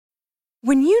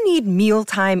When you need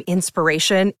mealtime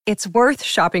inspiration, it's worth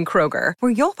shopping Kroger,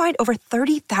 where you'll find over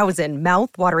 30,000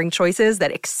 mouth-watering choices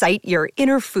that excite your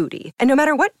inner foodie. And no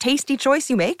matter what tasty choice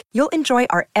you make, you'll enjoy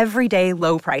our everyday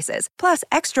low prices, plus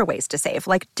extra ways to save,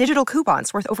 like digital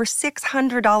coupons worth over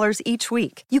 $600 each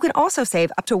week. You can also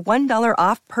save up to $1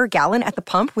 off per gallon at the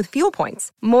pump with fuel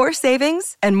points. More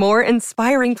savings and more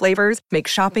inspiring flavors make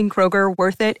shopping Kroger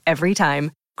worth it every time.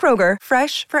 Kroger,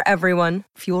 fresh for everyone.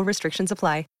 Fuel restrictions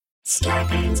apply.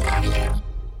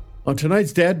 On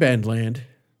tonight's Dad Band Land,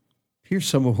 here's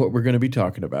some of what we're going to be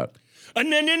talking about. No.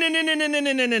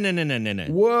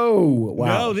 Whoa. Wow.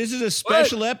 No, this is a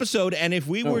special episode, and if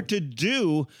we were to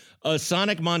do a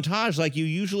sonic montage like you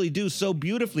usually do so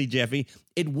beautifully, Jeffy,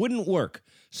 it wouldn't work.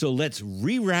 So let's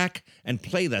re-rack and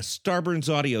play the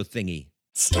Starburns audio thingy.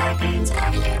 Starburns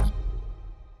audio.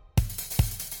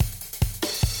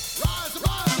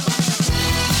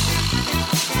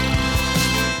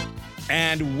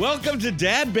 And welcome to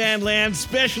Dad Band Land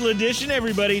Special Edition,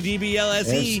 everybody.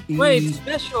 DBLSE. Wait,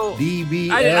 special.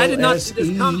 DBL. I did not see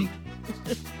this coming.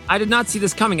 I did not see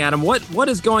this coming, Adam. What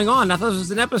is going on? I thought this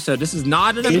was an episode. This is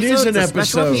not an episode. It is an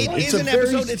episode. It's a an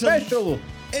very episode. special.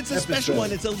 It's a special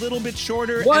one. It's a little bit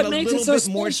shorter What and a makes little it so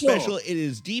bit more special? special. It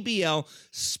is DBL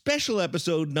special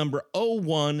episode number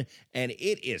 01, and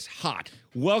it is hot.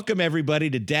 Welcome, everybody,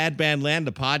 to Dad Band Land,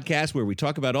 the podcast where we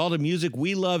talk about all the music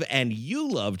we love and you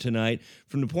love tonight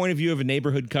from the point of view of a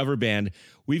neighborhood cover band.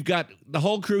 We've got the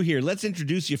whole crew here. Let's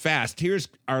introduce you fast. Here's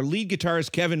our lead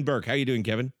guitarist, Kevin Burke. How you doing,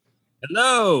 Kevin?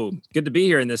 Hello. Good to be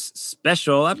here in this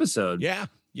special episode. Yeah,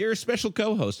 you're a special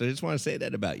co-host. I just want to say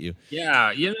that about you.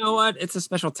 Yeah, you know what? It's a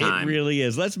special time. It really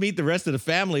is. Let's meet the rest of the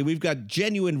family. We've got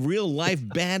genuine, real-life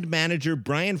band manager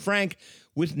Brian Frank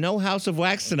with no House of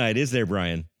Wax tonight. Is there,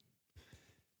 Brian?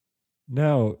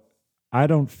 No, I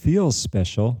don't feel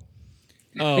special.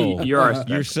 Oh, you're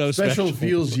so special. Special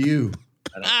feels you.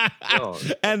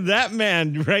 And that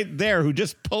man right there who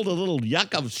just pulled a little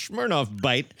Yakov Smirnoff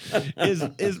bite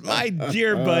is my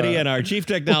dear buddy and our chief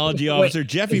technology officer,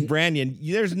 Jeffy Branyan.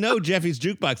 There's no Jeffy's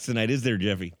Jukebox tonight, is there,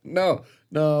 Jeffy? No,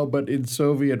 but in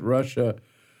Soviet Russia,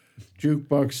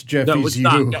 jukebox No, Jeffy's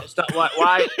stop. you. No, stop.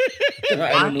 Why?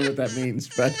 I don't know what that means,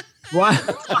 but Why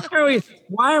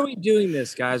are we doing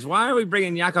this, guys? Why are we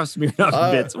bringing Yakov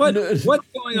Smirnoff bits? What's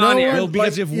going on here? Well,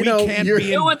 because if we can't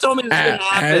be No one told me this was going to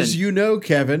happen. as you know,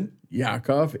 Kevin,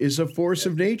 Yakov is a force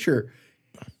of nature.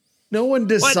 No one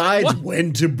decides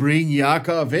when to bring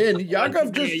Yakov in.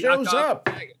 Yakov just shows up.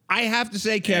 I have to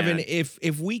say, Kevin,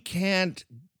 if we can't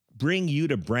bring you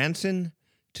to Branson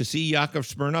to see Yakov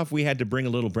Smirnoff, we had to bring a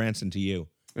little Branson to you.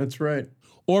 That's right.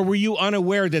 Or were you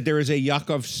unaware that there is a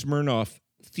Yakov Smirnoff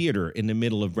theater in the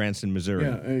middle of Branson, Missouri?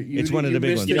 Yeah, it's one of the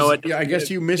big ones. You know what? Yeah, I guess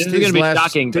you missed This is his gonna be last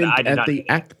shocking, but stint I did at not- the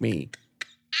Acme.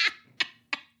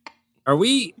 Are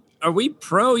we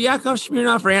pro Yakov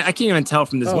Smirnoff? I can't even tell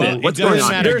from this Oh, bit. What's it going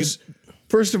doesn't on? matter.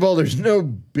 First of all, there's no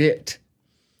bit.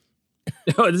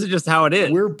 No, this is just how it is.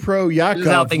 We're pro is how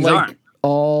Yakov things like are.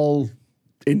 all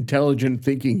intelligent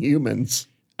thinking humans.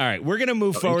 All right, we're going to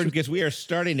move forward because we are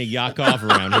starting to yak off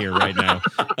around here right now.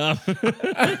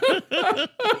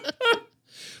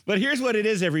 But here's what it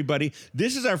is, everybody.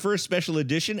 This is our first special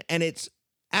edition, and it's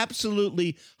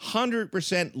absolutely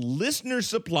 100%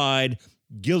 listener-supplied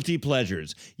guilty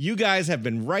pleasures. You guys have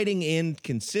been writing in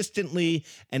consistently,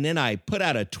 and then I put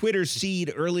out a Twitter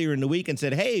seed earlier in the week and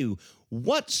said, hey,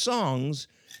 what songs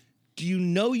do you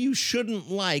know you shouldn't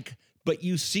like, but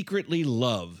you secretly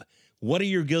love? What are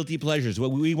your guilty pleasures? Well,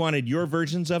 we wanted your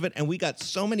versions of it, and we got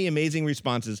so many amazing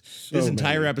responses. This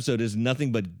entire episode is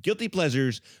nothing but guilty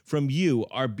pleasures from you,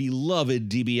 our beloved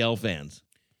DBL fans.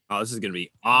 Oh, this is going to be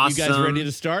awesome. You guys ready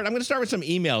to start? I'm going to start with some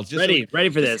emails. Just Ready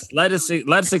for this. Let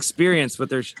us experience what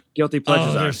their guilty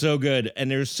pleasures they're are. so good,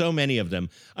 and there's so many of them.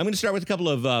 I'm going to start with a couple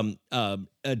of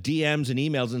DMs and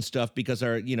emails and stuff because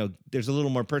there's a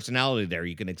little more personality there.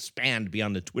 You can expand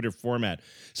beyond the Twitter format.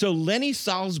 So Lenny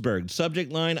Salzberg,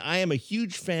 subject line: I am a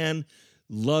huge fan.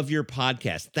 Love your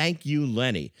podcast. Thank you,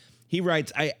 Lenny. He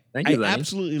writes, I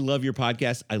absolutely love your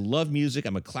podcast. I love music.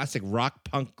 I'm a classic rock,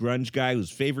 punk, grunge guy whose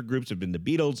favorite groups have been the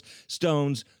Beatles,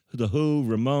 Stones, The Who,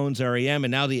 Ramones, R.E.M.,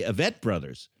 and now the Avett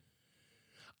Brothers.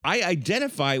 I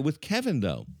identify with Kevin,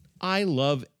 though. I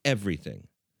love everything.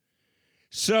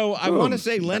 So I want to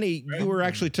say, Lenny, you were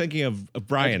actually thinking of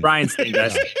Brian. That's Brian's thing,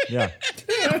 guys. Yeah.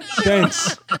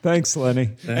 Thanks,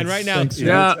 Lenny. And right now, Thanks for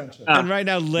your attention. and right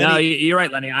now, Lenny. No, you're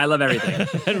right, Lenny. I love everything.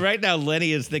 And right now,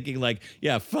 Lenny is thinking like,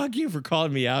 yeah, fuck you for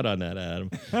calling me out on that,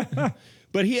 Adam.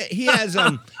 But he has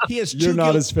You're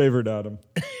not his favorite, Adam.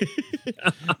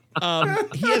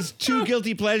 He has two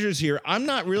guilty pleasures here. I'm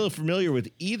not really familiar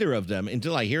with either of them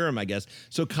until I hear them, I guess.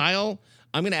 So, Kyle,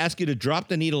 I'm going to ask you to drop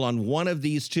the needle on one of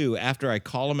these two after I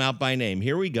call them out by name.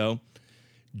 Here we go.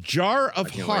 Jar of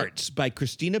Hearts by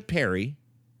Christina Perri,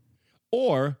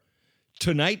 or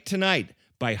Tonight Tonight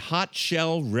by Hot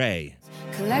Shell Ray.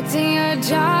 Collecting a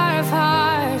jar of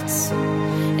hearts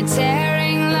and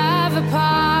tearing love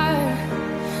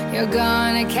apart. You're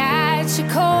gonna catch a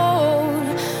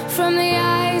cold from the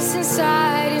ice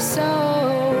inside your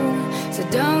soul. So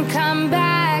don't come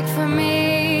back for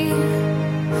me.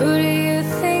 Who do you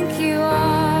think you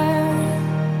are?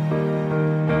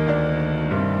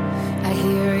 I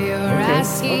hear you're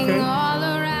asking all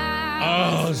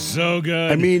around. Oh, so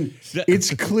good. I mean,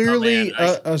 it's clearly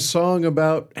a song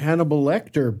about Hannibal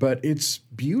Lecter, but it's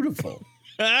beautiful.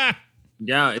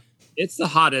 Yeah, it's the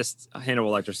hottest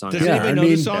Hannibal Lecter song. Does anybody know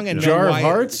this song? And Jar know of why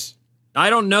Hearts? I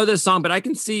don't know this song, but I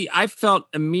felt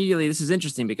immediately, this is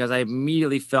interesting because I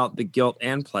immediately felt the guilt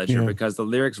and pleasure because the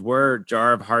lyrics were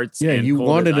Jar of Hearts. Yeah, and you Cold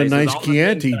wanted as a Ice. nice It's all the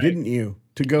Chianti, things didn't you?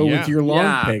 To go with your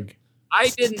long pig. I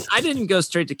didn't go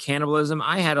straight to cannibalism.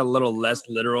 I had a little less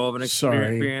literal of an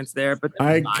experience there, but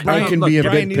I can be a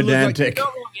bit pedantic.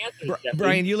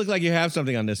 Brian, you look like you have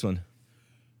something on this one.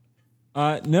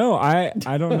 No, I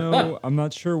don't know. I'm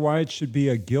not sure why it should be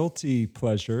a guilty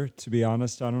pleasure. To be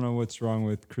honest, I don't know what's wrong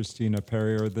with Christina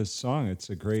Perri or this song. It's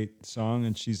a great song,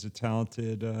 and she's a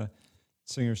talented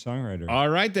singer-songwriter. All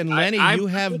right, then, Lenny, you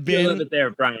have been... A little bit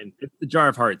there, Brian. It's the Jar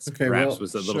of Hearts, perhaps,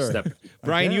 was a little step.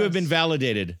 Brian, you have been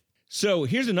validated. So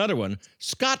here's another one.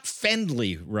 Scott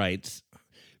Fendley writes,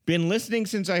 been listening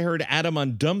since I heard Adam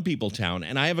on Dumb People Town,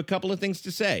 and I have a couple of things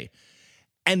to say.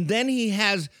 And then he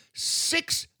has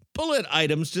 6 bullet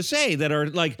items to say that are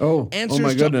like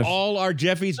answers to all our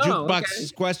Jeffy's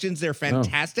Jukebox questions. They're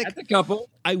fantastic. That's a couple.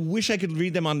 I wish I could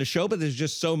read them on the show, but there's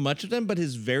just so much of them. But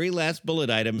his very last bullet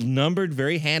item numbered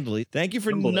very handily. Thank you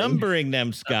for numbering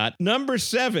them, Scott. Number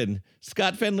 7,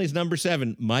 Scott Fendley's number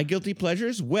 7. My guilty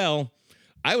pleasures? Well,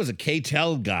 I was a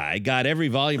K-Tel guy, got every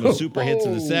volume of super hits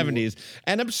of the 70s,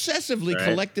 and obsessively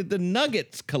collected the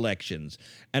Nuggets collections.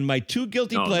 And my 2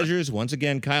 guilty pleasures, once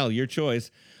again, Kyle, your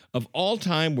choice, of all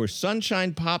time were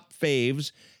Sunshine Pop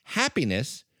faves,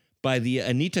 Happiness by the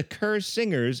Anita Kerr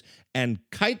Singers, and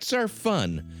Kites Are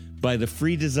Fun by the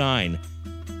Free Design.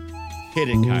 Hit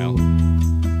it, Kyle.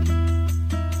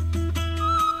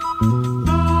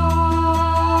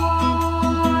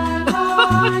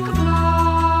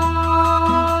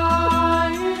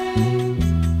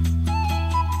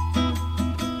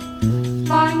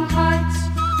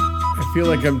 I feel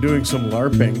like I'm doing some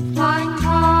LARPing.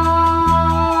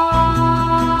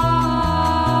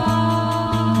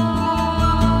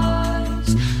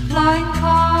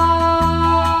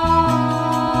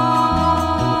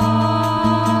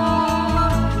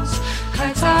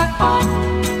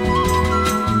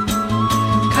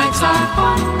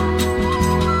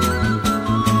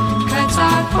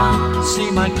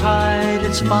 See my kite,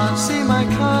 it's fun. See my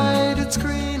kite, it's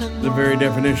green and The very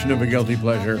definition of a guilty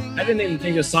pleasure. I didn't even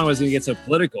think this song was going to get so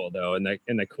political, though, in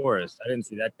the chorus. I didn't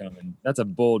see that coming. That's a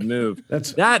bold move.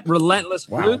 That relentless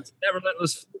flute. That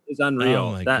relentless flute is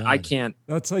unreal. God. I can't.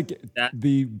 That's like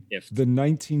the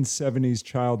 1970s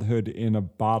childhood in a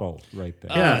bottle, right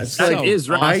there. Yeah, it's that like is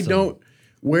awesome. I don't.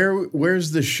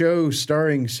 Where's the show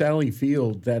starring Sally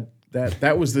Field that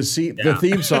was the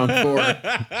theme song for?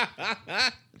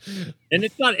 And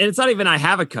it's not even I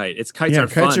have a kite. It's kites are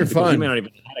fun. Kites are fun. You may not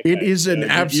even have a kite. It is an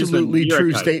absolutely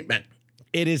true statement.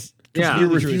 It is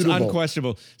irrefutable. true. It's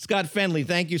unquestionable. Scott Fendley,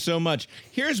 thank you so much.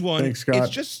 Here's one. Thanks, Scott. I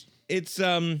just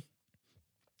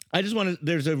want to,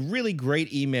 there's a really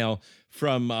great email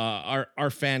from our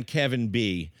fan Kevin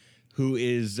B, who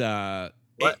is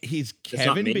he's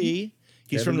Kevin B.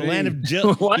 He's from the land of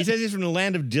Dillon. He says he's from the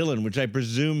land of Dillon, which I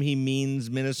presume he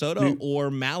means Minnesota or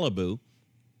Malibu.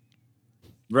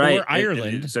 Right. Or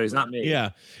Ireland. So he's not me.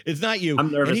 Yeah. It's not you.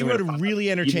 I'm nervous. And he wrote a really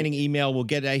entertaining email.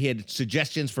 He had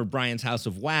suggestions for Brian's House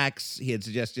of Wax. He had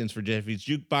suggestions for Jeffy's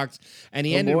Jukebox. And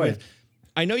he ended with,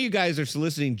 I know you guys are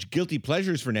soliciting guilty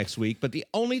pleasures for next week, but the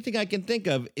only thing I can think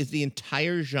of is the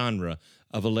entire genre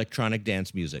of electronic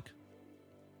dance music.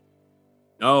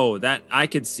 Oh, that I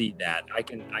could see that. I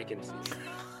can see that.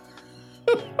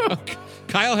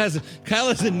 Kyle has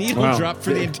a needle drop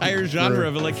for the entire genre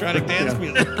of electronic dance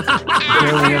music. Really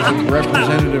has a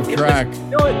representative track. You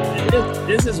know what?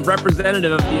 This is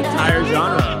representative of the entire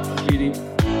genre, GD.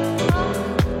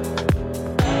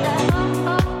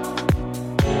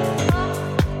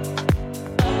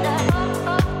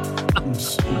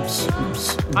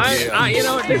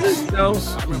 There's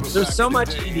so much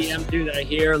EDM too that I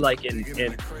hear like in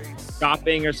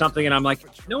shopping or something, and I'm like,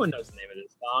 no one knows the name of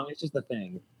this song. It's just a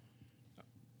thing.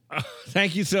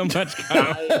 Thank you so much,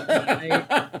 Kyle.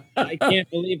 I can't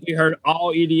believe we heard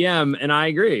all EDM, and I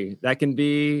agree. That can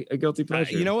be a guilty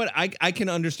pleasure. You know what? I can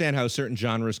understand how certain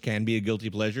genres can be a guilty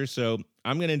pleasure, so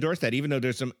I'm going to endorse that, even though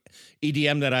there's some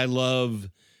EDM that I love,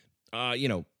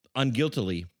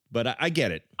 unguiltily. But I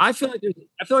get it. I feel like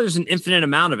there's an infinite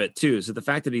amount of it, too. So the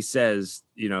fact that he says,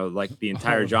 like the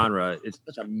entire genre, it's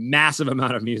such a massive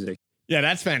amount of music. Yeah,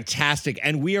 that's fantastic.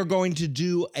 And we are going to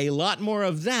do a lot more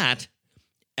of that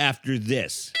after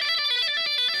this.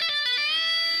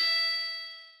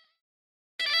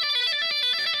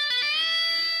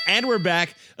 And we're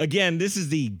back. Again, this is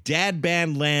the Dad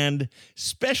Band Land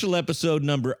special episode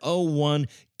number 01,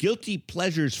 Guilty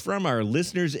Pleasures from our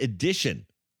Listeners Edition.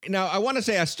 Now, I want to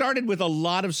say I started with a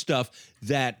lot of stuff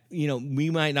that, we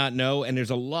might not know, and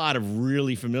there's a lot of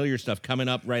really familiar stuff coming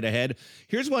up right ahead.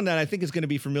 Here's one that I think is going to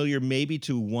be familiar maybe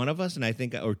to one of us,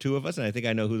 or two of us, and I think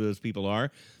I know who those people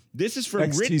are. This is from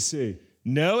XTC.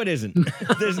 No, it isn't.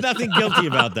 There's nothing guilty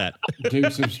about that.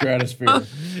 Dukes of Stratosphere.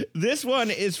 This one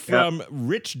is from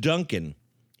Rich Duncan.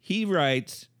 He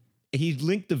writes, he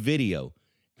linked the video,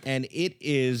 and it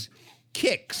is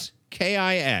Kix,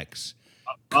 K-I-X.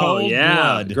 Cold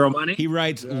Blood. Girl Money. He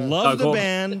writes, love the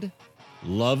band,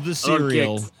 love the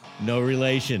cereal, no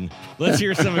relation. Let's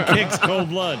hear some of Kix, Cold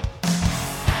Blood.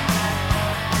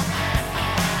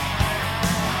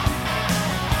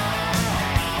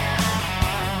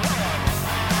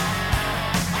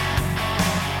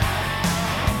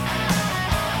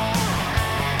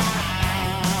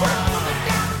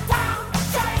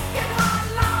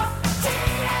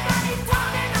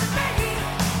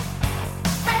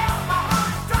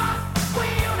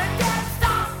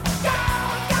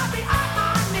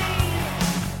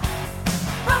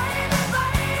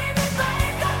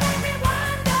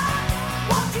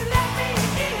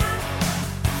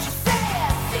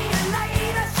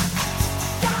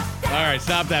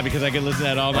 Stop that, because I could listen to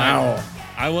that all night. Wow.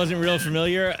 I wasn't real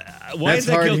familiar. Why That's is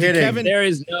that guilty, hard-hitting. Kevin? There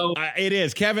is no. It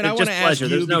is, Kevin. I want to ask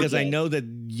pleasure. you because I guilt. know that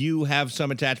you have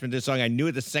some attachment to this song. I knew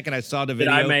it the second I saw the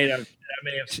video. I may have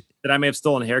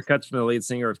stolen haircuts from the lead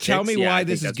singer of Kix? Tell me Yeah, why I this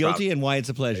think is that's guilty probably. and why it's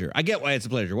a pleasure. I get why it's a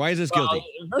pleasure. Why is this guilty?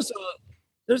 First of all,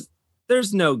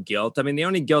 there's no guilt. I mean, the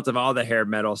only guilt of all the hair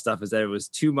metal stuff is that it was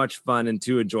too much fun and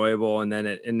too enjoyable, and then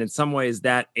and in some ways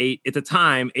that ate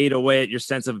away at your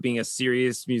sense of being a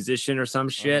serious musician or some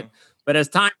shit. But as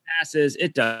time passes,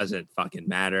 it doesn't fucking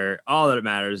matter. All that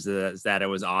matters is that it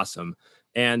was awesome,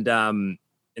 and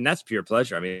that's pure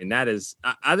pleasure. I mean, that is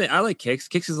I like Kix.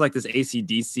 Kix is like this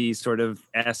AC/DC sort of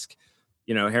esque,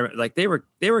 hair, like they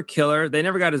were killer. They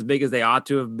never got as big as they ought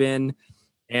to have been,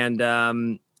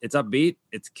 and it's upbeat.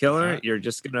 It's killer. You're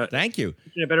just gonna thank you.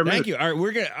 In a better mood. Thank you. All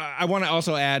right, I want to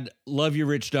also add, love you,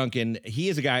 Rich Duncan. He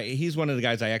is a guy. He's one of the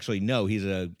guys I actually know. He's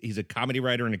a comedy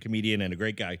writer and a comedian and a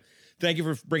great guy. Thank you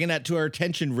for bringing that to our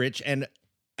attention, Rich. And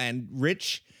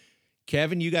Rich,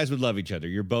 Kevin, you guys would love each other.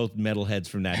 You're both metalheads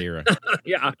from that era.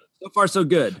 Yeah, so far so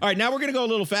good. All right, now we're going to go a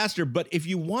little faster, but if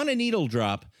you want a needle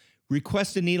drop,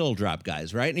 request a needle drop,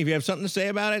 guys, right? And if you have something to say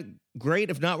about it, great.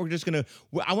 If not, we're just going to,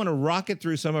 I want to rocket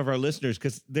through some of our listeners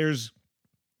because this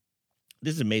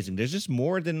is amazing. There's just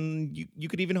more than you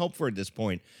could even hope for at this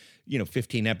point,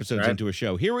 15 episodes into a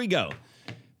show. Here we go.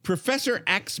 Professor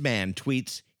Axeman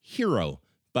tweets, Hero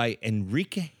by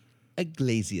Enrique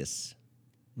Iglesias.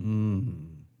 Right.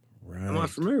 I'm not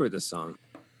familiar with this song.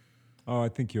 Oh, I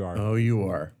think you are. Oh, you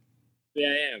are. Yeah,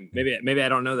 I am. Maybe I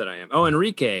don't know that I am. Oh,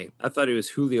 Enrique. I thought it was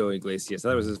Julio Iglesias. I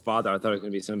thought it was his father. I thought it was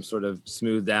going to be some sort of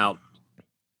smoothed out.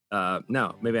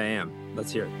 No, maybe I am.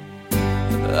 Let's hear it.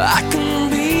 I can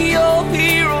be your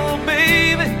hero,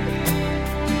 baby.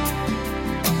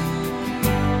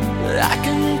 I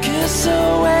can kiss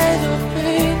away the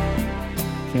pain.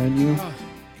 Can you?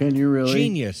 Can you really?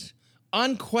 Genius.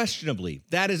 Unquestionably,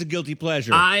 that is a guilty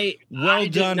pleasure. I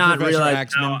done, did not Professor realize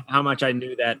Axeman. how much I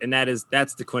knew that, and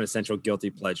that's the quintessential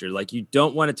guilty pleasure. Like, you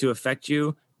don't want it to affect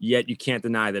you, yet you can't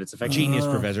deny that it's affecting Genius,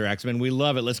 Professor Axeman. We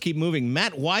love it. Let's keep moving.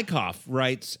 Matt Wyckoff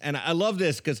writes, and I love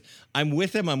this because I'm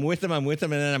with him, and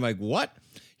then I'm like, what?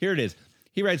 Here it is.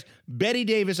 He writes, Betty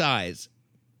Davis Eyes.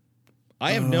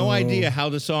 I have no idea how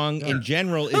the song in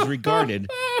general is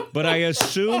regarded, but I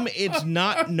assume it's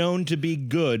not known to be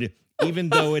good, even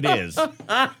though it is.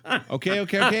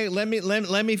 Okay.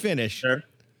 Let me finish. Sure.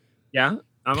 Yeah.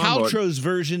 I'm on board. Paltrow's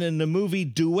version in the movie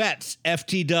Duets,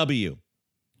 FTW.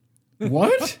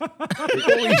 What?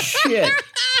 Holy shit.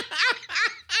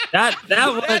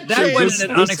 was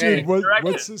an unexpected.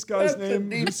 What's this guy's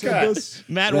name? Who said cut. this?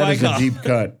 Matt That is a Wyckoff. deep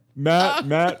cut.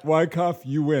 Matt Wyckoff,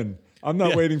 you win. I'm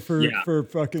not waiting for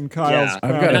fucking Kyle's. Yeah.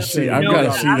 I've got to see. I've got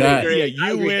to see that. Yeah,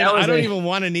 you win. I don't even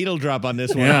want a needle drop on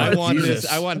this one. Yeah, I want Jesus.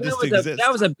 this. I want this to exist.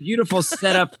 That was a beautiful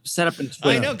setup and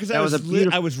I know, because I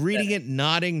was reading it,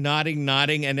 nodding,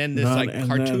 and then this like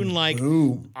cartoon-like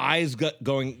eyes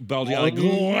going bulging, like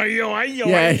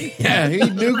yeah, he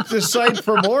nuked the site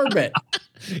from orbit.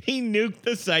 He nuked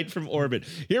the site from orbit.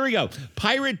 Here we go.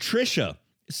 Pirate Trisha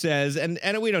says, and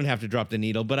we don't have to drop the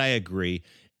needle, but I agree.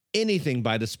 Anything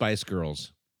by the Spice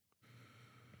Girls.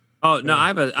 Oh no, I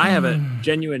have a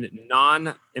genuine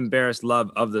non-embarrassed love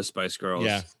of the Spice Girls.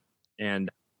 Yeah. And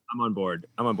I'm on board.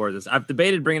 with this. I've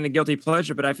debated bringing the guilty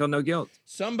pleasure, but I feel no guilt.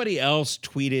 Somebody else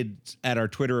tweeted at our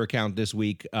Twitter account this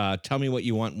week, tell me what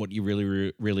you want, what you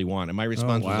really, really want. And my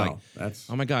response was like,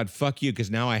 oh my God, fuck you, because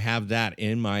now I have that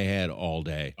in my head all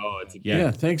day. Oh, it's a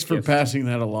Yeah, thanks for passing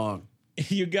that along.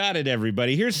 You got it,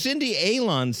 everybody. Here's Cindy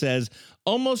Alon says,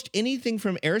 almost anything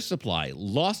from Air Supply,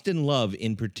 Lost in Love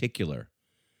in particular.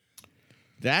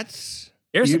 That's...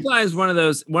 Air Supply is one of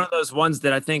those ones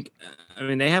that I think, I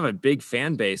mean, they have a big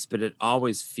fan base, but it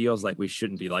always feels like we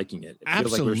shouldn't be liking it.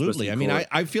 Absolutely. I mean,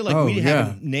 I feel like we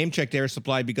haven't name-checked Air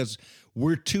Supply because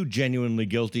we're too genuinely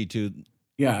guilty to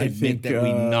admit that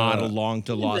we nod along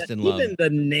to Lost in Love. Even the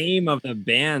name of the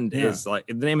band is like,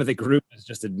 the name of the group is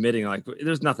just admitting like,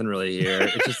 there's nothing really here.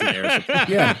 It's just an Air Supply.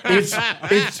 Yeah, it's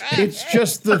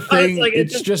just the thing.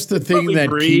 It's just the thing that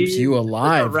keeps you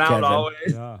alive, Kevin.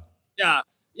 Always.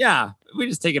 Yeah. We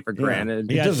just take it for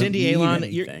granted. Yeah, Cindy Alon,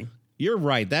 you're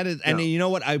right. That is, and you know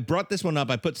what? I brought this one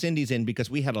up. I put Cindy's in because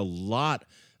we had a lot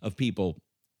of people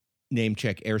name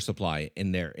check Air Supply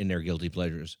in their guilty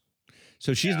pleasures.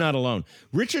 So she's not alone.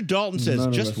 Richard Dalton says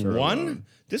just one. Alone.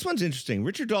 This one's interesting.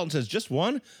 Richard Dalton says just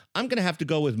one. I'm going to have to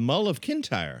go with Mull of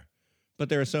Kintyre, but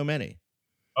there are so many.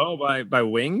 Oh, by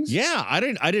Wings? Yeah, I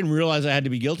didn't realize I had to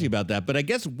be guilty about that, but I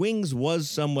guess Wings was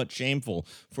somewhat shameful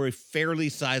for a fairly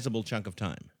sizable chunk of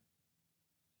time.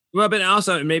 Well, but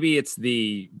also maybe it's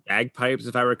the bagpipes.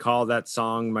 If I recall, that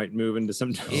song might move into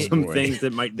some things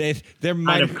that might. There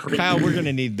might have, Kyle, we're going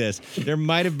to need this. There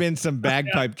might have been some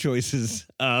bagpipe choices.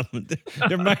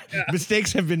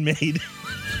 Mistakes have been made.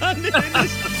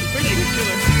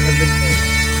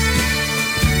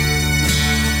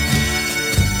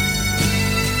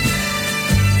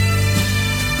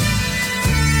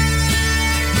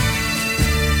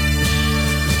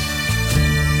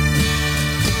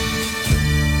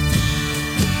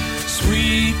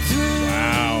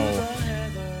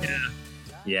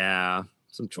 Yeah,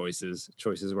 some choices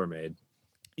were made.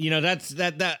 You know,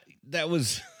 that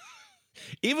was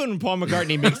even when Paul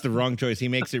McCartney makes the wrong choice, he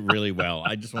makes it really well.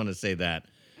 I just want to say that.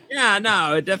 Yeah,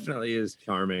 no, it definitely is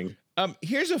charming.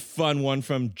 Here's a fun one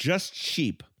from Just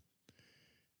Sheep.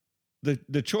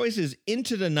 The choice is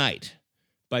Into the Night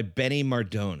by Benny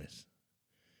Mardones.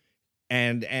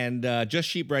 And Just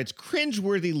Sheep writes,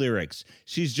 cringeworthy lyrics.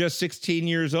 She's just 16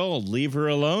 years old. Leave her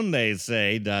alone, they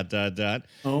say, ...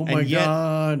 Oh, my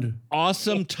God.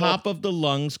 Awesome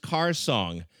top-of-the-lungs car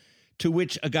song. To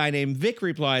which a guy named Vic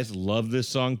replies, love this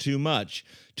song too much.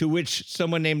 To which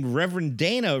someone named Reverend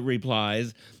Dana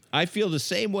replies, I feel the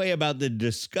same way about the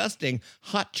disgusting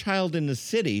Hot Child in the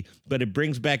City, but it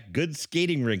brings back good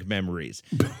skating rink memories.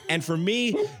 And for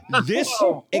me, this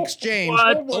exchange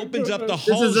opens up the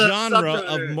whole genre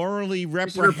of morally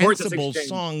reprehensible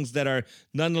songs that are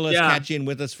nonetheless catchy and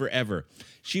with us forever.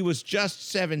 She was just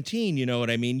 17, you know what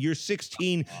I mean? You're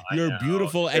 16, you're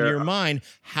beautiful, and you're mine.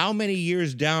 How many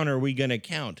years down are we going to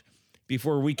count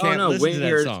before we can't listen to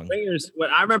that song? Wingers, what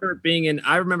I remember being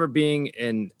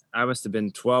in I must have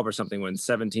been 12 or something when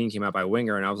 17 came out by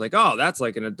Winger, and I was like, oh, that's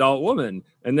like an adult woman.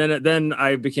 And then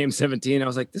I became 17. I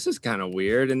was like, this is kind of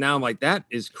weird. And now I'm like, that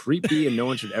is creepy, and no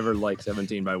one should ever like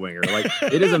 17 by Winger. Like,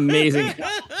 it is amazing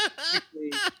how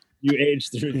quickly you age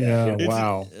through that. Yeah,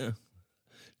 wow.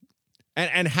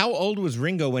 And how old was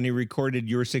Ringo when he recorded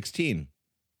You're 16?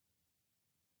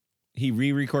 He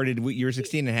re-recorded You're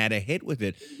 16 and had a hit with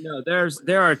it. No,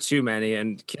 there are too many,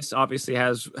 and Kiss obviously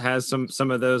has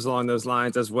some of those along those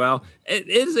lines as well.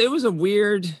 It was a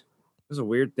weird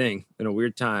thing in a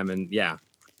weird time, and yeah,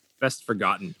 best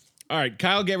forgotten. All right,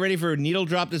 Kyle, get ready for a needle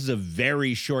drop. This is a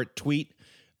very short tweet,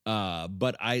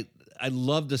 but I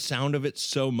love the sound of it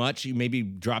so much. You maybe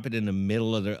drop it in the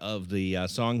middle of the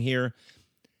song here.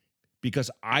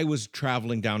 Because I was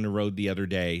traveling down the road the other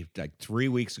day, like 3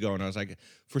 weeks ago, and I was like,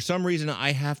 for some reason,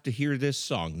 I have to hear this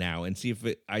song now and see if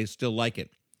I still like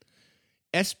it.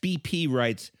 SBP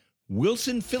writes,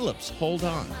 Wilson Phillips, Hold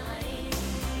On.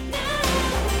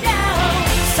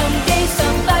 Some days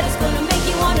somebody's gonna make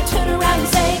you wanna turn around and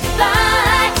say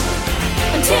goodbye.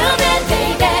 Until then,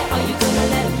 baby, are you gonna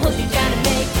let him hold you down and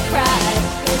make you cry?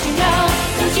 Don't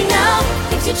you know,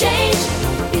 things will change,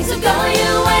 things will go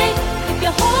your way if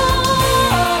you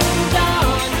hold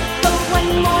on for one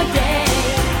more day.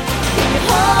 If you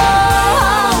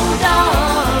hold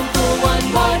on for one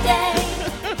more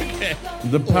day.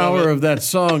 The power of that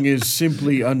song is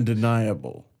simply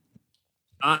undeniable.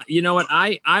 You know what?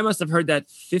 I must have heard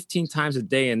that 15 times a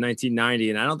day in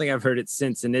 1990, and I don't think I've heard it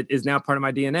since. And it is now part of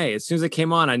my DNA. As soon as it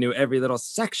came on, I knew every little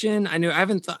section. I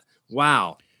haven't thought.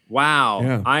 Wow.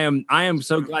 Yeah. I am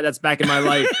so glad that's back in my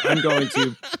life. I'm going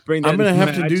to bring that. I'm going to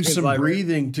have to do iTunes some library.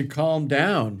 breathing to calm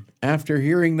down after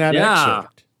hearing that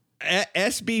excerpt.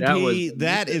 SBP,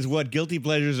 that is what guilty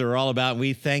pleasures are all about.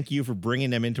 We thank you for bringing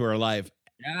them into our life.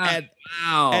 Yeah.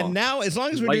 Wow. And now, as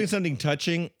long as we're doing something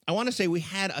touching, I want to say we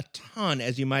had a ton,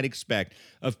 as you might expect,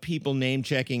 of people name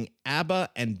checking ABBA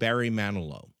and Barry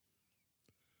Manilow.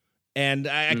 And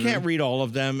I can't read all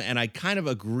of them, and I kind of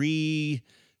agree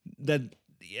that,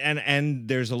 and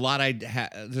there's a lot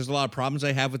there's a lot of problems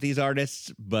I have with these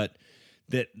artists, but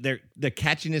that the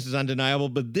catchiness is undeniable.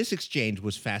 But this exchange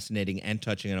was fascinating and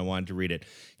touching, and I wanted to read it.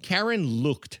 Karen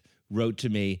Lucht wrote to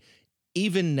me,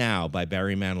 "Even Now" by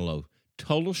Barry Manilow.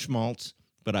 Total schmaltz,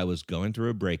 but I was going through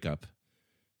a breakup.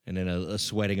 And then a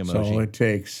sweating emoji. That's all it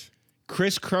takes.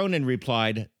 Chris Cronin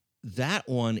replied, "That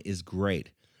one is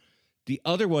great. The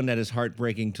other one that is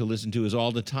heartbreaking to listen to is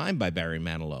All the Time by Barry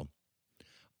Manilow.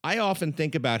 I often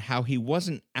think about how he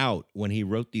wasn't out when he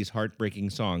wrote these heartbreaking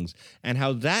songs and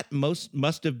how that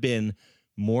must have been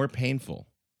more painful."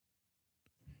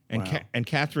 And Wow. and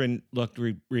Catherine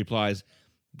replies,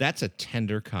 "That's a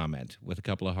tender comment," with a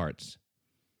couple of hearts.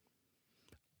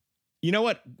 You know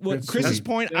what? Chris's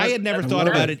point, I had never thought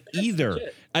about it either.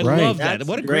 I love that. That's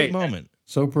What a great great. moment.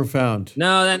 So profound.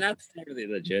 No, then that's totally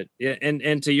legit. Yeah,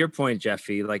 and to your point,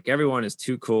 Jeffy, like everyone is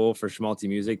too cool for schmaltzy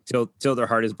music till their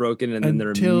heart is broken, and then they're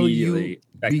Until immediately you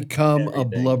back to become a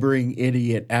everything. blubbering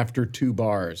idiot after 2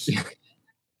 bars.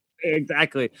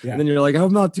 Exactly. Yeah. And then you're like,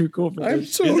 I'm not too cool for I'm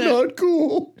this. so not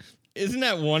cool. Isn't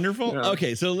that wonderful? Yeah.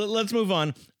 Okay, so let's move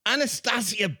on.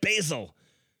 Anastasia Basil,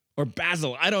 or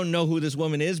Basil. I don't know who this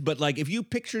woman is, but like if you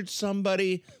pictured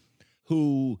somebody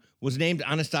who was named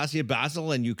Anastasia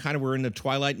Basil and you kind of were in the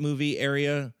Twilight movie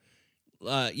area,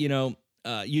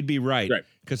 you'd be right.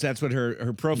 Because that's what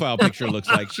her profile picture looks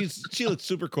like. She looks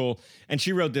super cool. And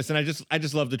she wrote this, and I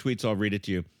just love the tweet, so I'll read it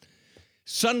to you.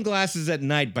 "Sunglasses at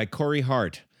Night" by Corey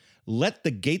Hart. "Let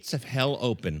the gates of hell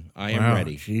open. I am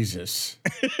ready." Jesus.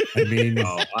 I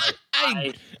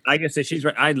mean, I can say she's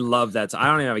right. I love that. I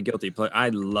don't even have a guilty pleasure. I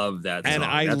love that song. And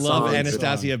I That love song is-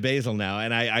 Anastasia Basil now,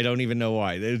 and I don't even know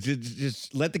why. It's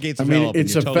just let the gates I of hell mean, open.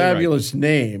 it's You're a totally right. fabulous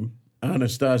name,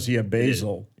 Anastasia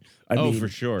Basil. I mean, for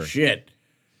sure. Shit.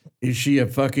 Is she a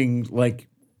fucking like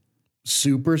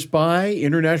super spy,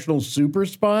 international super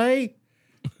spy?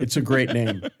 It's a great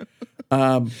name.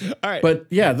 All right. But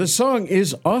yeah, the song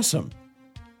is awesome.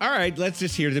 All right, let's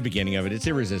just hear the beginning of it. It's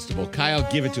irresistible. Kyle,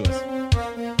 give it to us.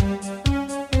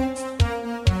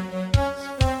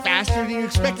 Faster than you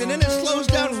expect, and then it slows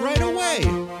down right away.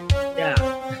 Yeah.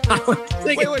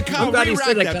 Wait, Kyle, I'm glad you rewrite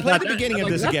said that. Play the I'm beginning of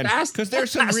like, this "That's again, fast. because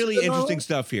there's some That's really fast, interesting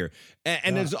stuff here.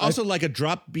 And there's also like a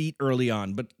drop beat early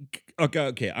on. But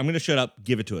okay, I'm going to shut up.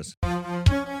 Give it to us.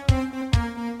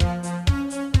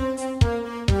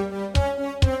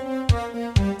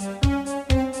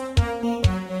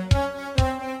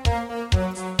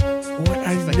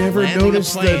 I never landing a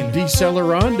noticed the plane.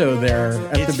 decelerando there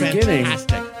at It's the beginning.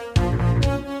 fantastic.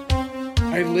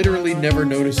 I literally never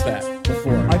noticed that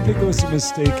before. I think it was a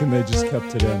mistake and they just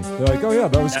kept it in. They're like, oh yeah,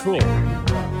 that was cool.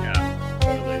 Yeah,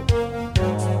 totally.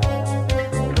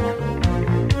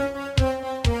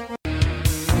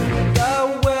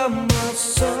 I wear my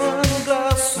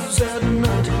sunglasses at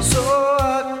night so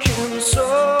I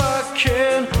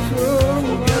can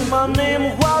forget my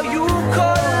name while you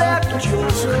collect your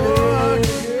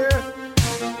care.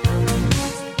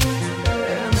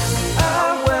 And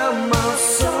I wear my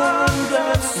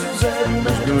sunglasses at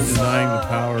night. There's no denying the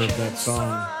power of that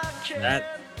song.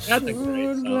 That's a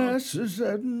great song. Sunglasses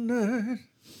at night.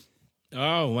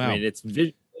 Oh, wow. I mean, it's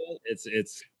visual.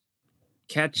 It's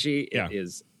catchy. Yeah. It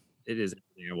is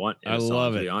everything I want. In I a song,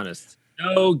 love to it. be honest.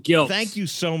 No guilt. Thank you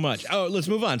so much. Oh, let's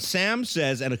move on. Sam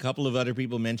says, and a couple of other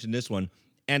people mentioned this one,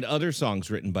 and other songs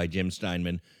written by Jim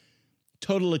Steinman,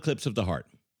 Total Eclipse of the Heart.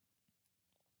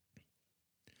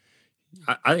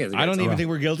 I think it's a I great don't song. even think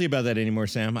we're guilty about that anymore,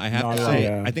 Sam. I have Not to at all. say,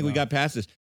 Yeah, I think we got past this.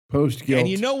 Post guilt. And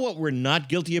you know what we're not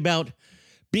guilty about?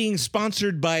 Being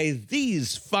sponsored by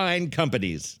these fine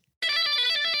companies.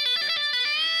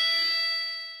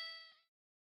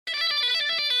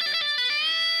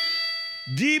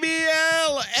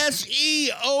 DBL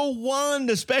SE01,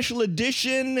 the special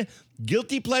edition,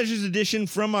 Guilty Pleasures edition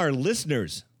from our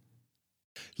listeners.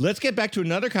 Let's get back to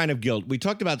another kind of guilt. We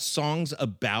talked about songs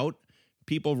about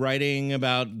people writing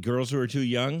about girls who are too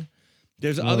young.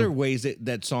 There's other ways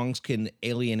that songs can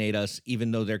alienate us,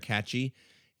 even though they're catchy.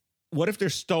 What if they're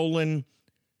stolen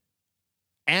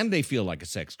and they feel like a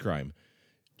sex crime?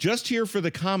 Just here for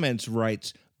the comments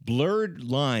writes, Blurred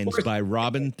Lines by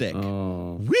Robin Thicke.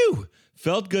 Oh. Woo!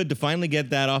 Felt good to finally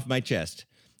get that off my chest.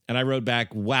 And I wrote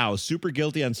back, wow, super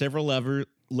guilty on several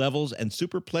levels and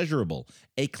super pleasurable.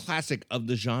 A classic of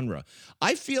the genre.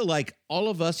 I feel like all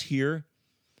of us here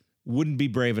wouldn't be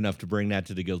brave enough to bring that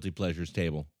to the Guilty Pleasures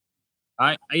table.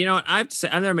 I have to say,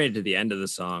 I've never made it to the end of the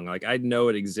song. Like, I know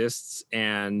it exists,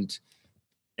 and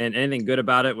anything good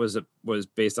about it was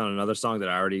based on another song that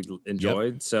I already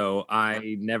enjoyed. Yep. So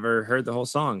I never heard the whole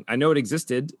song. I know it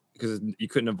existed because you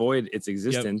couldn't avoid its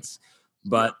existence. Yep.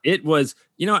 But it was,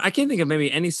 I can't think of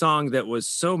maybe any song that was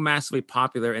so massively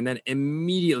popular and then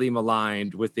immediately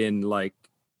maligned within like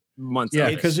months. Yeah,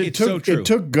 because it took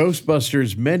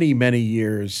Ghostbusters many, many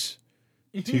years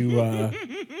to figure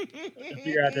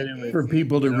out that it was, for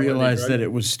people to realize that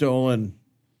it was stolen.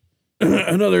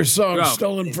 Another song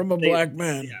stolen from a black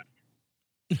man.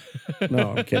 Yeah.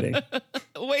 No, I'm kidding.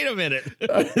 Wait a minute.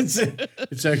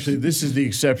 It's actually, this is the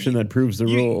exception that proves the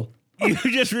rule. You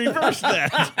just reversed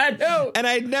that. I know. And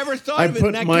I never thought of it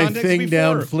in that context. I put my thing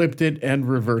down, flipped it, and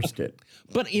reversed it.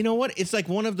 But you know what? It's like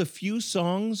one of the few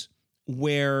songs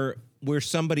where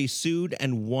somebody sued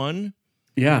and won.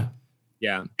 Yeah.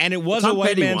 Yeah. And it was a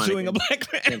white man suing a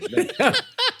black man.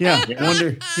 Yeah.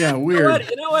 Wonder. Yeah. Weird.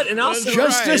 You know what? And also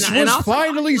justice was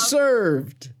finally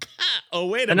served. Oh,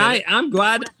 wait a minute. And I'm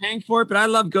glad I'm paying for it, but I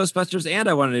love Ghostbusters and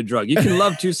I Want a New Drug. You can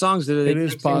love two songs that it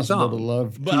is possible to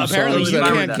love two apparently songs you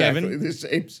that can't, are Kevin. the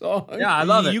same song. Yeah, I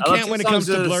love it. You can't when it comes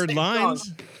to Blurred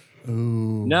Lines.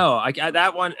 Ooh. No, I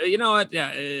that one. You know what?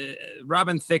 Yeah,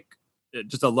 Robin Thicke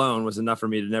just alone was enough for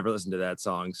me to never listen to that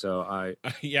song. So I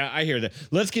hear that.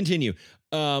 Let's continue.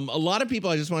 A lot of people,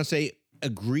 I just want to say,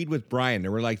 agreed with Brian.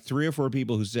 There were like 3 or 4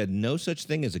 people who said no such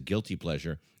thing as a guilty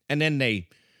pleasure, and then they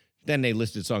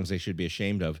listed songs they should be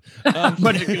ashamed of.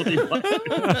 Bunch of guilty pleasures.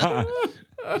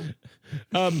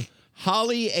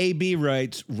 Holly AB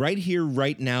writes, Right Here,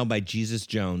 Right Now by Jesus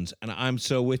Jones. And I'm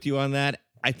so with you on that.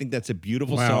 I think that's a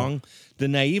beautiful song. The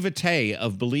naivete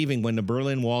of believing when the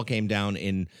Berlin Wall came down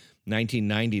in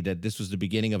 1990 that this was the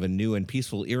beginning of a new and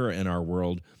peaceful era in our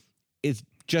world, it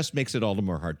just makes it all the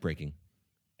more heartbreaking.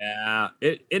 Yeah,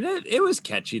 it was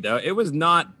catchy though. It was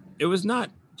not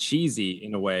cheesy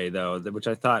in a way though, which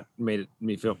I thought made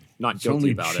me feel not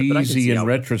guilty about it. It's only cheesy in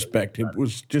retrospect. It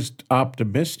was just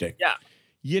optimistic. Yeah.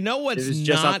 You know what's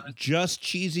not just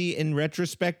cheesy in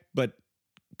retrospect, but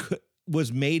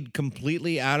was made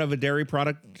completely out of a dairy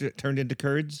product turned into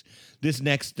curds? This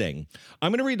next thing.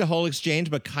 I'm going to read the whole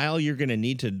exchange, but Kyle, you're going to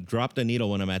need to drop the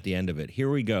needle when I'm at the end of it. Here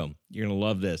we go. You're going to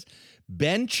love this.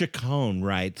 Ben Chacon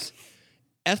writes,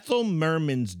 Ethel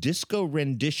Merman's disco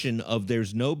rendition of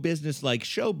There's No Business Like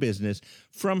Show Business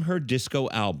from her disco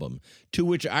album, to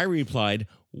which I replied,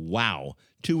 wow.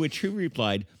 To which he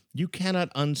replied, you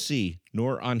cannot unsee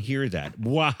nor unhear that.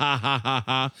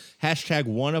 Wahahaha. Hashtag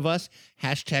one of us.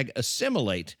 Hashtag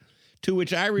assimilate. To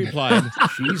which I replied,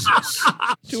 Jesus.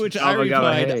 To which I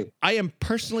replied, hey. I am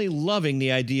personally loving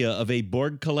the idea of a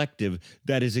Borg collective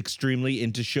that is extremely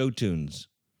into show tunes.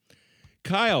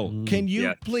 Kyle, can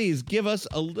you please give us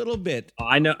a little bit?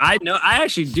 I know. I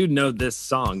actually do know this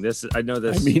song. I know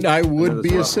this. I mean, I would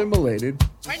be assimilated.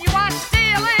 When you are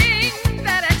stealing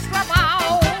that extra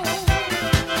bow,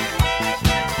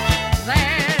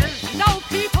 there's no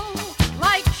people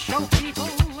like show people.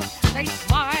 They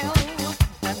smile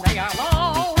and they are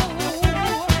low.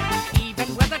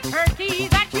 Even with a turkey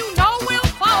that you know will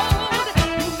fold,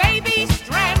 you may be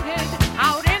stranded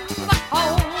out in the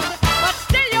cold, but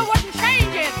still you wouldn't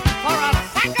change it for a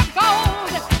sack of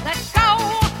gold. Let's go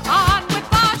on with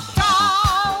the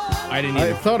show.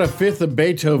 I thought a fifth of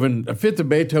Beethoven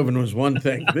was one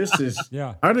thing. This is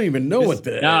I don't even know what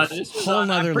this is. This is whole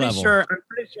nother level. I'm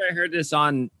pretty sure I heard this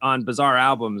on Bizarre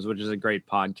Albums, which is a great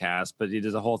podcast, but it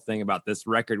is a whole thing about this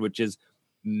record, which is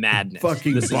madness.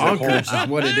 Fucking bonkers is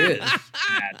what it is.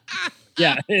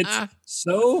 Yeah, it's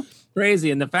so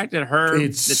crazy, and the fact that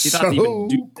she thought to even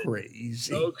do crazy,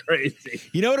 so crazy.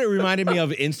 You know what it reminded me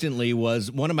of instantly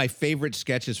was one of my favorite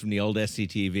sketches from the old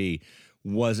SCTV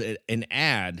was an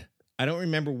ad. I don't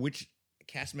remember which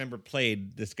cast member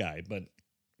played this guy, but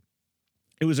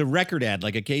it was a record ad,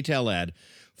 like a KTEL ad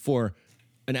for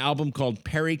an album called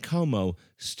Perry Como,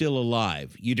 Still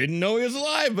Alive. You didn't know he was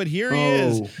alive, but here he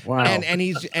is. Wow. And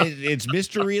it's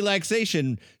Mr.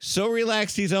 Relaxation, so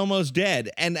relaxed he's almost dead.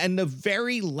 And the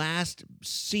very last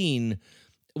scene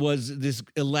was this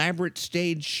elaborate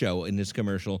stage show in this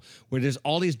commercial where there's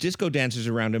all these disco dancers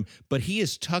around him, but he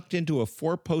is tucked into a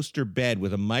 4-poster bed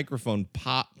with a microphone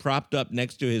propped up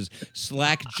next to his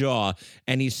slack jaw,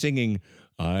 and he's singing,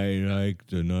 I like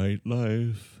the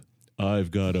nightlife.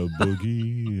 I've got a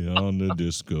boogie on the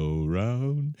disco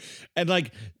round. And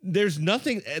like, there's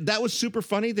nothing, that was super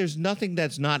funny. There's nothing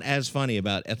that's not as funny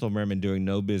about Ethel Merman doing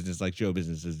No Business Like Show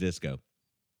Business is Disco.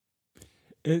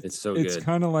 It's so good. It's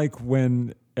kind of like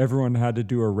when everyone had to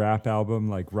do a rap album,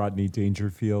 like Rodney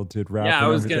Dangerfield did rap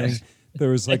and everything. There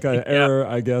was like an era,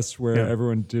 I guess, where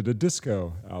everyone did a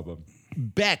disco album.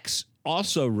 Bex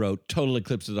also wrote Total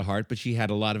Eclipse of the Heart, but she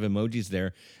had a lot of emojis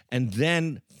there, and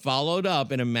then followed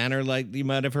up in a manner like you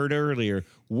might have heard earlier,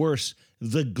 worse,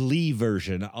 the Glee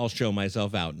version. I'll show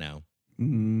myself out now.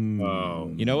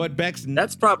 Oh. You know what, Bex?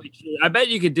 That's probably true. I bet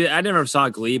you could do. I never saw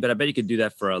Glee, but I bet you could do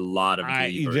that for a lot of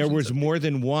Glee there was versions. more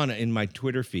than one in my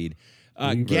Twitter feed.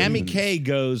 Gammy K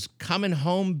goes, "Coming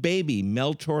home, baby,"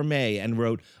 Mel Torme, and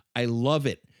wrote, "I love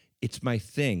it. It's my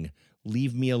thing.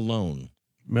 Leave me alone."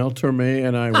 Mel Torme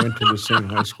and I went to the same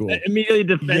high school. Immediately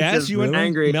defensive. Yes, you went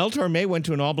angry. Mel Torme went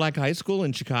to an all-black high school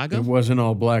in Chicago. It wasn't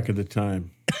all black at the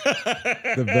time.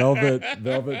 The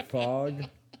Velvet Fog.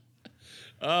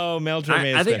 Oh, Mel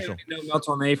Torme I is think special. I know Mel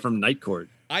Torme from Night Court.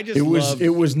 I just It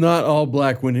was not all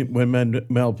black when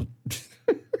Mel.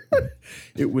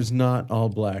 It was not all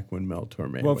black when Mel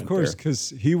Torme. Well, of course, because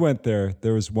he went there.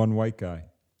 There was one white guy.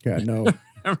 Yeah, no,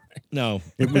 No.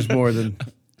 it was more than.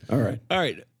 All right. All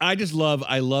right. I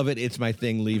love it. It's my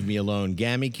thing. Leave me alone.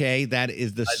 Gammy K, that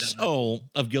is the soul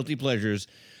of Guilty Pleasures.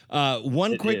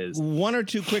 One or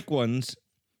two quick ones.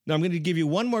 No, I'm going to give you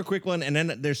one more quick one, and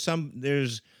then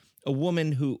there's a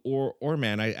woman who, or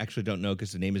man, I actually don't know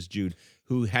because the name is Jude,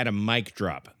 who had a mic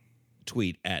drop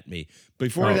tweet at me.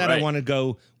 Before that, I want to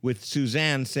go with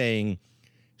Suzanne saying,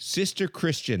 "Sister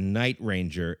Christian Night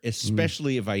Ranger,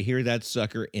 especially if I hear that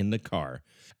sucker in the car."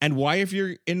 And why if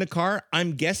you're in the car?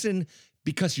 I'm guessing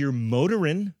because you're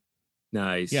motoring.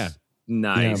 Nice. Yeah.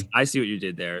 Nice. Yeah. I see what you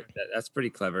did there. That's pretty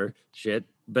clever shit.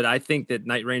 But I think that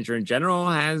Night Ranger in general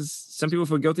has some people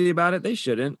feel guilty about it. They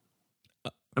shouldn't.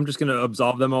 I'm just going to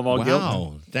absolve them of all guilt.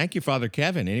 Wow. Thank you, Father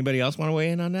Kevin. Anybody else want to weigh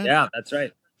in on that? Yeah, that's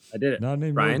right. I did it. Not any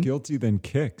more Brian? guilty than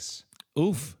Kicks.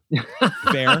 Oof.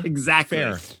 Fair. Exactly.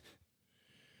 Fair.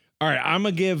 All right. I'm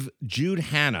going to give Jude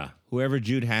Hanna, whoever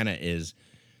Jude Hanna is,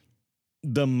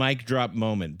 the mic drop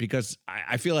moment, because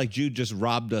I feel like Jude just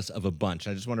robbed us of a bunch.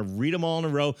 I just want to read them all in a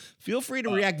row. Feel free to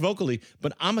react vocally,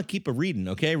 but I'm going to keep a reading,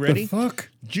 okay? Ready? The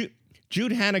fuck?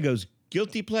 Jude Hanna goes,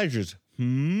 "Guilty pleasures.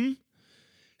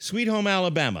 Sweet Home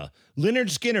Alabama. Leonard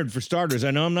Skinner, for starters.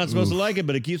 I know I'm not supposed to like it,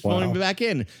 but it keeps pulling me back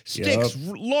in. Styx,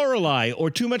 Lorelei,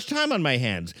 or Too Much Time on My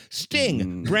Hands.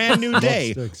 Sting, Brand New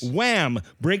Day. Styx. Wham,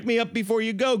 Break Me Up Before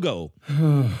You Go.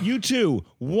 U2,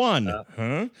 One.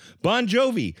 Bon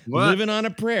Jovi, Living on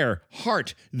a Prayer.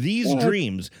 Heart, These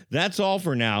Dreams. That's all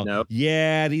for now. Nope.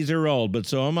 Yeah, these are old, but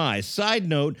so am I. Side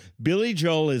note, Billy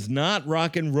Joel is not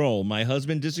rock and roll. My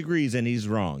husband disagrees, and he's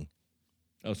wrong."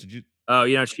 Oh, so you... Oh,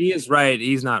 she is right.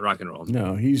 He's not rock and roll.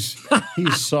 No, he's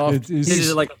soft. He's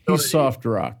He's soft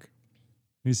rock.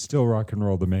 Still rock and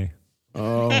roll to me.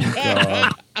 Oh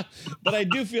God. But I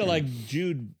do feel like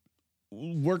Jude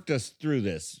worked us through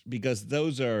this because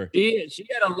those are... She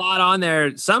had a lot on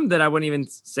there. Some that I wouldn't even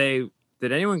say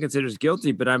that anyone considers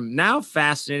guilty, but I'm now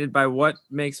fascinated by what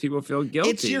makes people feel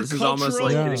guilty. It's your this is almost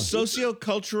like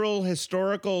sociocultural,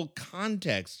 historical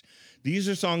context. These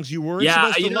are songs you weren't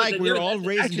supposed to like. We were all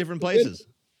raised in different places.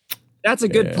 That's a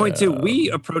good point too. We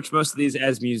approach most of these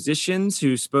as musicians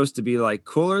who's supposed to be like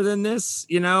cooler than this,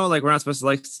 like we're not supposed to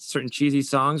like certain cheesy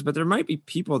songs, but there might be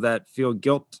people that feel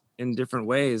guilt in different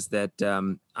ways that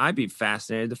I'd be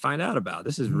fascinated to find out about.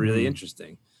 This is really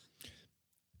interesting.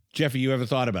 Jeffy, you ever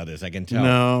thought about this? I can tell.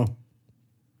 No.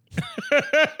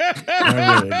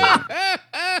 I really don't.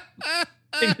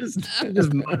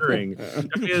 just muttering.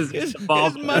 He's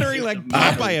muttering like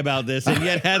Popeye about this, and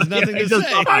yet has nothing to say.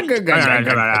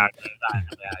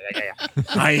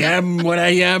 I am what I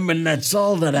am, and that's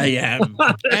all that I am.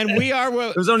 And we are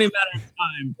what it was only a matter of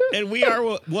time. And we are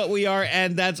what we are,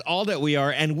 and that's all that we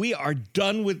are. And we are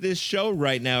done with this show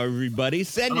right now, everybody.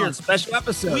 Send your special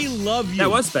episode. We love you.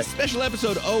 That was special. Special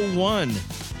episode 01,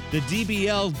 the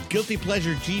DBL Guilty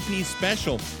Pleasure GP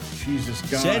special. Jesus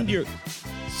God.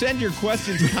 Send your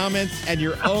questions, comments, and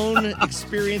your own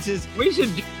experiences. We should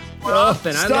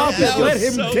often. Stop it. Let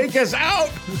him so- take us out.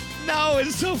 No,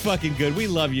 it's so fucking good. We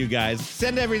love you guys.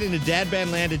 Send everything to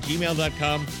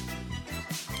dadbandland@gmail.com.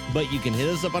 But you can hit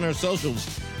us up on our socials,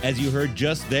 as you heard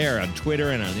just there, on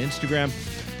Twitter and on Instagram.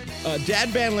 Dad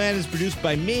Bandland is produced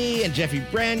by me and Jeffy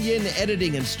Branyon.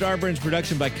 Editing and Starburns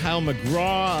production by Kyle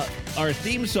McGraw. Our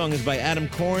theme song is by Adam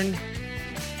Korn.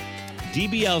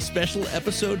 DBL special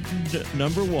episode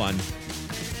number 1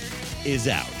 is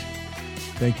out.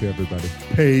 Thank you, everybody.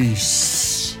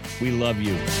 Peace. We love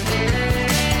you.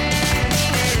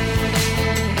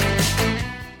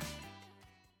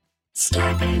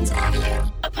 Starburns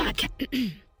Audio,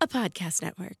 a podcast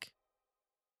network.